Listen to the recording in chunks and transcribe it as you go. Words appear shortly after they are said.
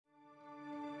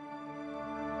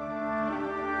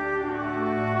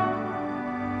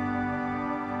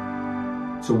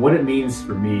So what it means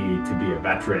for me to be a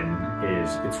veteran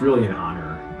is it's really an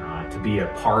honor to be a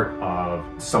part of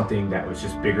something that was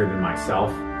just bigger than myself,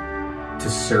 to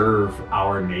serve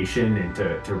our nation and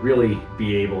to really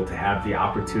be able to have the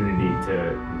opportunity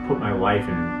to put my life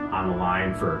on the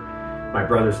line for my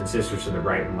brothers and sisters to the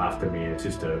right and left of me. It's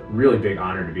just a really big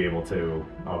honor to be able to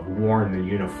have worn the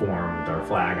uniform with our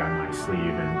flag on my sleeve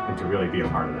and to really be a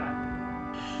part of that.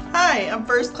 Hi, I'm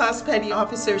First Class Petty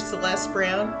Officer Celeste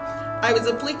Brown. I was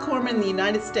a fleet corpsman in the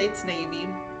United States Navy.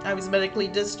 I was medically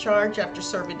discharged after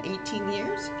serving 18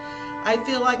 years. I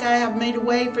feel like I have made a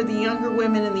way for the younger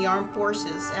women in the armed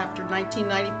forces after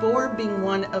 1994 being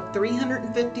one of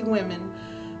 350 women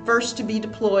first to be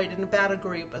deployed in a battle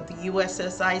group of the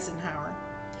USS Eisenhower.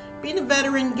 Being a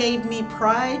veteran gave me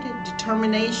pride,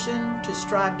 determination to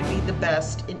strive to be the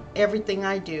best in everything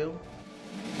I do.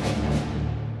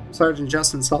 Sergeant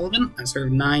Justin Sullivan. I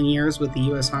served 9 years with the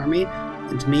U.S. Army,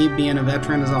 and to me, being a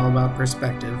veteran is all about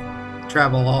perspective.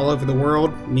 Travel all over the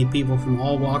world, meet people from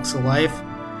all walks of life,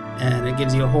 and it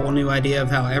gives you a whole new idea of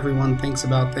how everyone thinks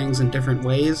about things in different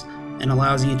ways, and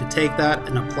allows you to take that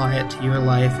and apply it to your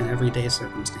life and everyday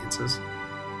circumstances.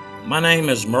 My name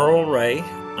is Merle Ray.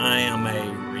 I am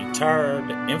a retired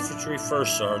infantry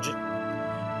first sergeant,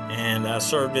 and I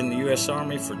served in the U.S.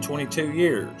 Army for 22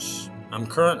 years. I'm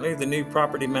currently the new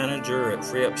property manager at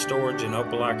Free Up Storage in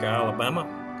Opelika, Alabama.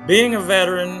 Being a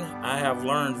veteran, I have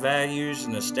learned values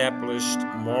and established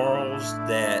morals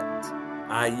that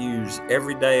I use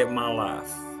every day of my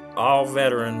life. All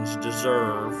veterans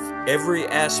deserve every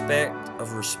aspect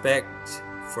of respect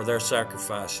for their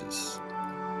sacrifices.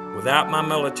 Without my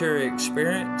military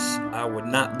experience, I would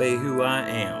not be who I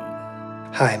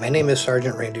am. Hi, my name is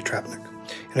Sergeant Randy Trepnick,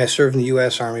 and I served in the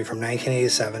U.S. Army from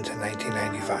 1987 to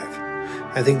 1995.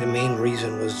 I think the main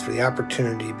reason was for the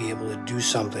opportunity to be able to do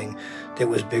something that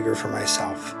was bigger for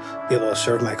myself, be able to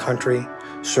serve my country,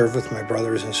 serve with my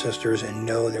brothers and sisters, and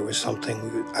know there was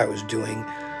something I was doing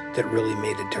that really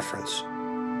made a difference.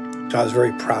 So I was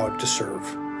very proud to serve.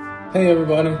 Hey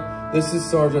everybody, this is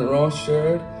Sergeant Ross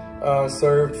Sherrod. I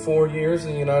served 4 years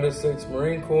in the United States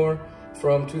Marine Corps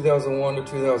from 2001 to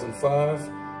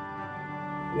 2005.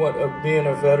 What being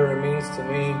a veteran means to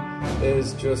me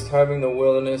is just having the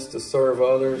willingness to serve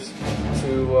others,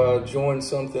 to join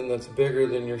something that's bigger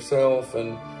than yourself,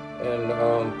 and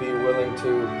be willing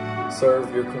to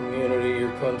serve your community,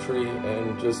 your country,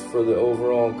 and just for the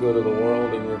overall good of the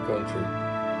world and your country.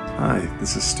 Hi,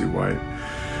 this is Stu White.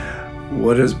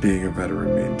 What does being a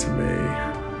veteran mean to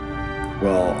me?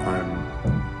 Well, I'm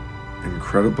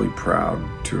incredibly proud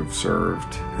to have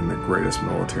served in the greatest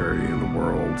military in the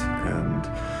world, and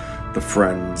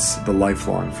the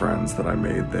lifelong friends that I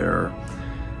made there.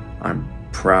 I'm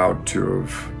proud to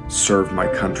have served my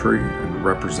country and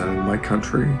represented my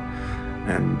country,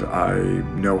 and I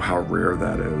know how rare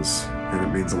that is, and it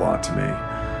means a lot to me.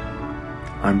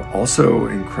 I'm also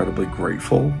incredibly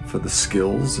grateful for the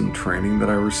skills and training that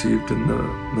I received in the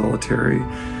military,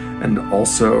 and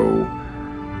also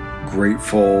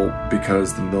grateful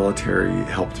because the military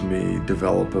helped me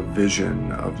develop a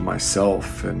vision of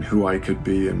myself and who I could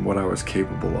be and what I was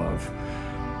capable of.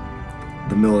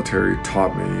 The military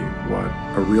taught me what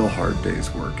a real hard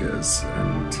day's work is,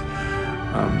 and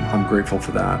I'm grateful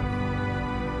for that.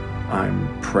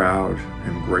 I'm proud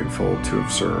and grateful to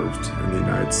have served in the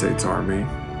United States Army,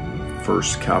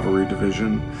 1st Cavalry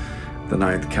Division, the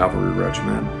 9th Cavalry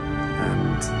Regiment,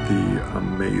 and the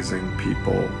amazing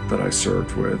people that I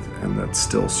served with and that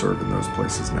still serve in those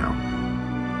places now.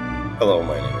 Hello,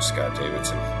 my name is Scott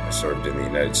Davidson. I served in the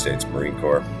United States Marine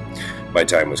Corps. My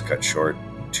time was cut short,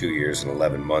 2 years and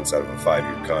 11 months out of a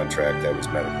 5-year contract. I was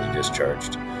medically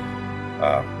discharged.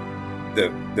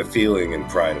 The feeling and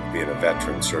pride of being a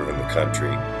veteran serving the country,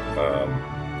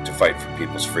 to fight for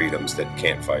people's freedoms that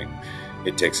can't fight.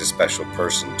 It takes a special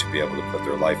person to be able to put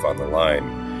their life on the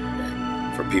line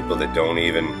for people that don't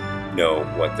even know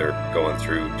what they're going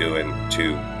through doing,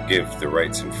 to give the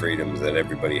rights and freedoms that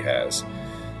everybody has.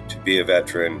 To be a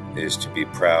veteran is to be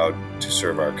proud to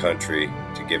serve our country,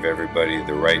 to give everybody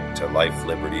the right to life,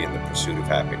 liberty, and the pursuit of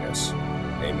happiness.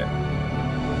 Amen.